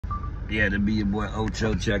Yeah, to be your boy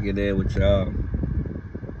Ocho checking in with y'all.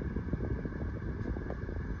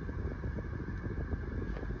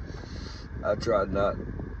 I try not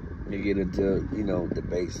to get into,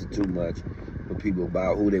 debates too much with people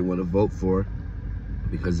about who they want to vote for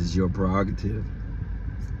because it's your prerogative.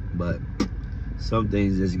 But some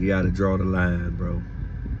things just you got to draw the line, bro.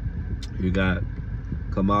 You got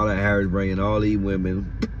Kamala Harris bringing all these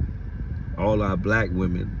women, all our black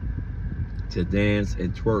women, to dance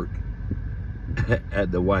and twerk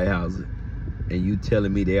at the White House, and you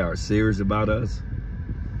telling me they are serious about us?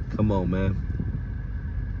 Come on, man.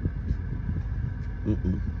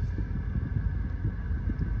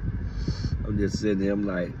 I'm just sitting there, I'm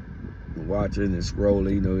like watching and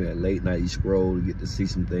scrolling, at late night you scroll to get to see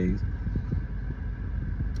some things,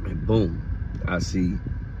 and boom, I see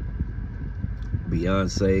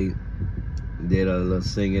Beyonce did a little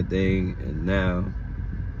singing thing, and now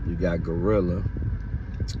you got Gorilla.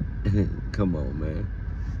 Come on, man.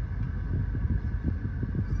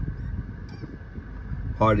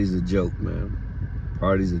 Party's a joke, man.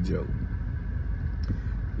 Party's a joke.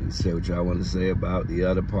 You can say what y'all want to say about the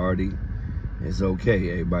other party. It's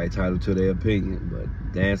okay. Everybody entitled to their opinion.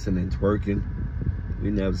 But dancing and twerking,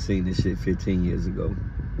 we never seen this shit 15 years ago.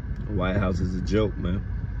 The White House is a joke, man.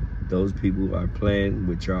 Those people are playing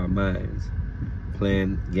with your minds,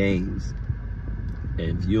 playing games.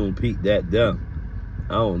 And if you don't peep that down,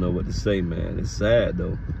 I don't know what to say, man. It's sad,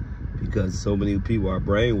 though, because so many people are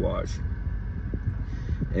brainwashed.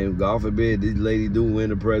 And God forbid this lady do win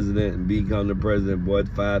the president and become the president, boy,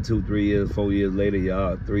 3 years, 4 years later,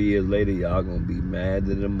 y'all, 3 years later, y'all gonna be mad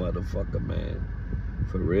at the motherfucker, man.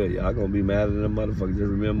 For real, y'all gonna be mad at the motherfucker. Just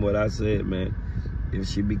remember what I said, man. If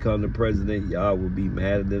she become the president, y'all will be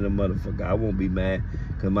mad at the motherfucker. I won't be mad,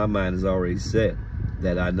 because my mind is already set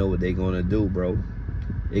that I know what they gonna do, bro.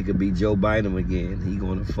 It could be Joe Biden again. He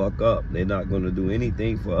gonna fuck up. They're not gonna do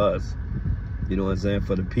anything for us. You know what I'm saying?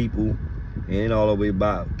 For the people. It ain't all the way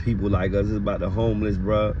about people like us. It's about the homeless,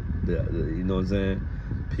 bro. You know what I'm saying?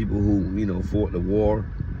 People who, fought the war.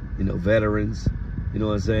 Veterans. You know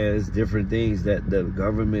what I'm saying? It's different things that the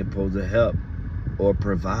government supposed to help or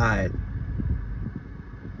provide.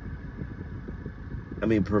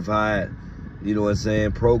 Provide,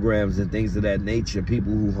 programs and things of that nature.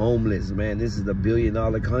 People who homeless, man. This is a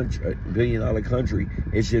billion-dollar country.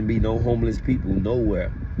 It shouldn't be no homeless people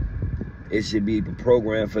nowhere. It should be a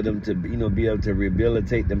program for them to, be able to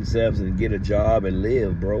rehabilitate themselves and get a job and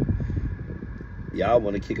live, bro. Y'all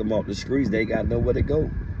want to kick them off the streets. They got nowhere to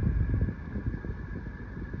go.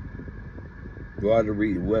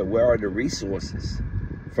 Where are the resources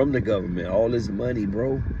from the government? All this money,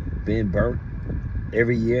 bro, being burnt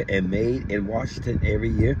every year and made in Washington every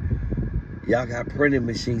year. Y'all got printing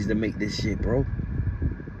machines to make this shit, bro.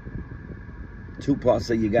 Tupac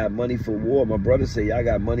said you got money for war. My brother said y'all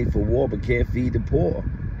got money for war but can't feed the poor.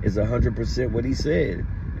 It's 100% what he said.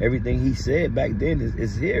 Everything he said back then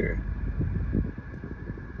is here.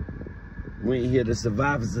 We ain't here to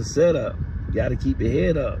survive. It's a setup. You got to keep your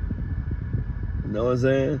head up. You know what I'm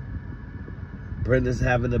saying? Brenda's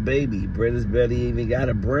having a baby. Brenda's barely even got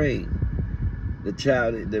a brain.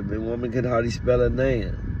 The woman can hardly spell her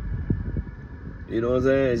name. You know what I'm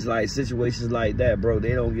saying? It's like situations like that, bro.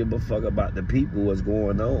 They don't give a fuck about the people, what's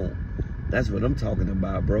going on. That's what I'm talking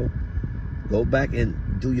about, bro. Go back and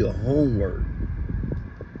do your homework.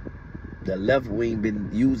 The left wing been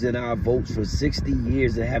using our votes for 60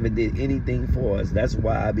 years and haven't did anything for us. That's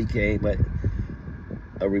why I became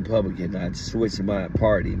a Republican. I switched my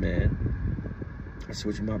party, man. I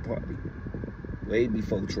switched my party way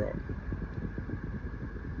before Trump.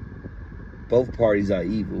 Both parties are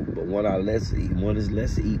evil, but one is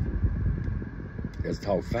less evil. Let's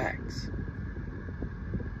talk facts.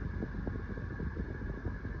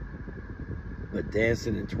 But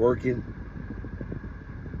dancing and twerking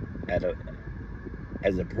at a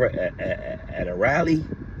rally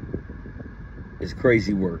is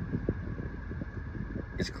crazy work.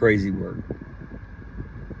 It's crazy work.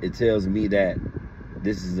 It tells me that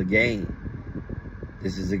this is a game.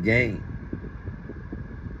 This is a game.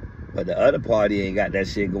 But the other party ain't got that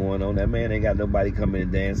shit going on. That man ain't got nobody coming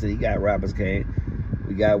and dancing. He got rappers came.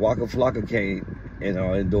 We got Waka Flocka came and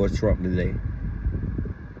endorsed Trump today.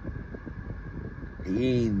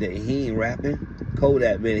 He ain't rapping.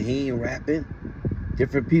 Kodak, man, he ain't rapping.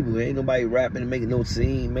 Different people. Ain't nobody rapping and making no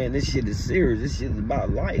scene. Man, this shit is serious. This shit is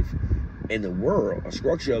about life and the world, a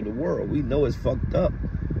structure of the world. We know it's fucked up.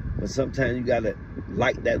 But sometimes you gotta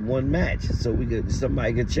light that one match so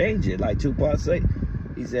somebody can change it. Like Tupac say.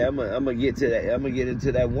 He said, I'm gonna get to that. I'm gonna get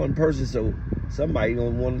into that one person, so somebody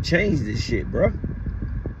gonna want to change this shit, bro.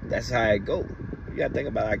 That's how it go. You gotta think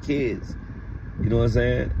about our kids. You know what I'm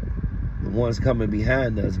saying? The ones coming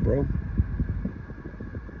behind us, bro.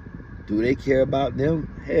 Do they care about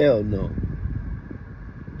them? Hell no.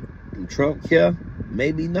 Do Trump care?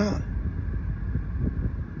 Maybe not.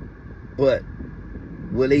 But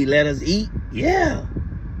will they let us eat? Yeah.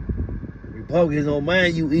 Republicans don't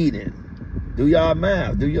mind you eating. Do y'all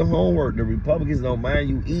math. Do your homework. The Republicans don't mind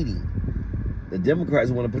you eating. The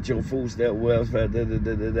Democrats want to put you on food stamp welfare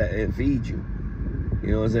and feed you.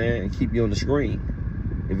 You know what I'm saying? And keep you on the screen.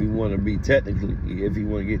 If you want to be technical. You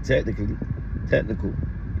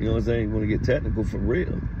know what I'm saying? You want to get technical for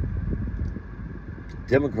real.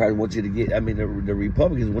 Democrats want you to get, the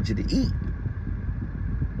Republicans want you to eat.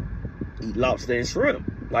 Eat lobster and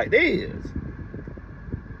shrimp like theirs.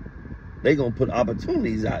 They gonna put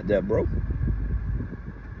opportunities out there, bro.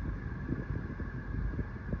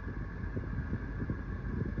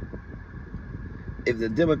 If the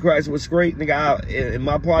Democrats was straight, nigga, and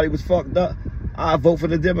my party was fucked up, I'd vote for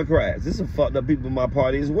the Democrats. There's some fucked up people in my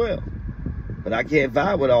party as well. But I can't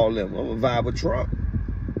vibe with all of them. I'm gonna vibe with Trump.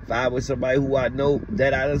 Vibe with somebody who I know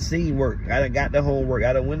that I done seen work. I done got the homework.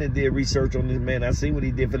 I done went and did research on this man. I seen what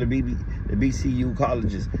he did for the BCU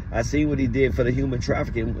colleges. I seen what he did for the human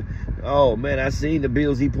trafficking. Oh man, I seen the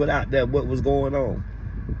bills he put out there, what was going on.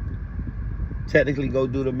 Technically go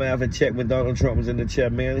do the math and check when Donald Trump was in the chair,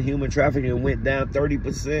 man. Human trafficking went down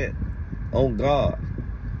 30%. On God.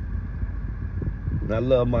 And I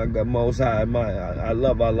love my God, Most High. I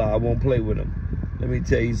love Allah. I won't play with him. Let me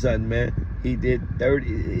tell you something, man. He did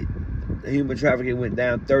human trafficking went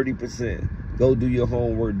down 30%. Go do your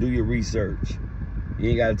homework, do your research. You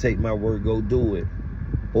ain't gotta take my word, go do it.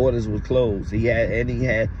 Borders was closed. He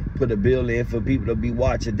had put a bill in for people to be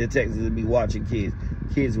watching, detectives to be watching kids.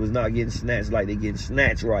 Kids was not getting snatched like they getting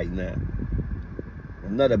snatched right now.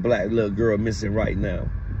 Another black little girl missing right now.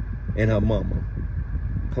 And her mama.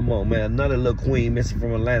 Come on, man. Another little queen missing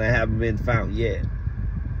from Atlanta haven't been found yet.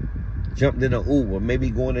 Jumped in an Uber, maybe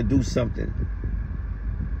going to do something.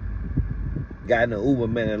 Got in an Uber,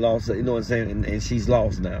 man, and lost her, you know what I'm saying? And she's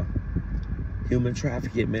lost now. Human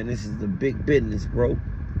trafficking, man, this is the big business, bro.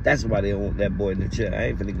 That's why they don't want that boy in the chair. I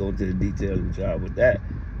ain't finna go into the details with y'all with that.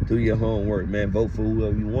 Do your homework, man. Vote for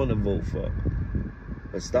whoever you want to vote for.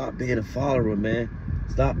 But stop being a follower, man.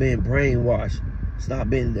 Stop being brainwashed. Stop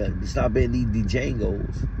being these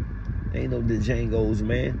Django's. Ain't no Django's,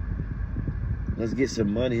 man. Let's get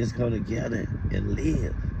some money. Let's come together and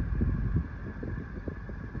live.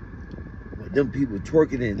 But them people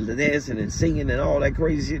twerking and dancing and singing and all that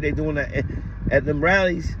crazy shit they doing at them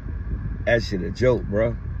rallies, that shit a joke,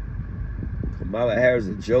 bro. Kamala Harris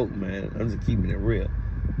a joke, man. I'm just keeping it real.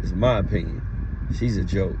 It's my opinion. She's a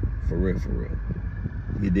joke. For real, for real.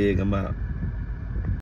 You dig? I'm out.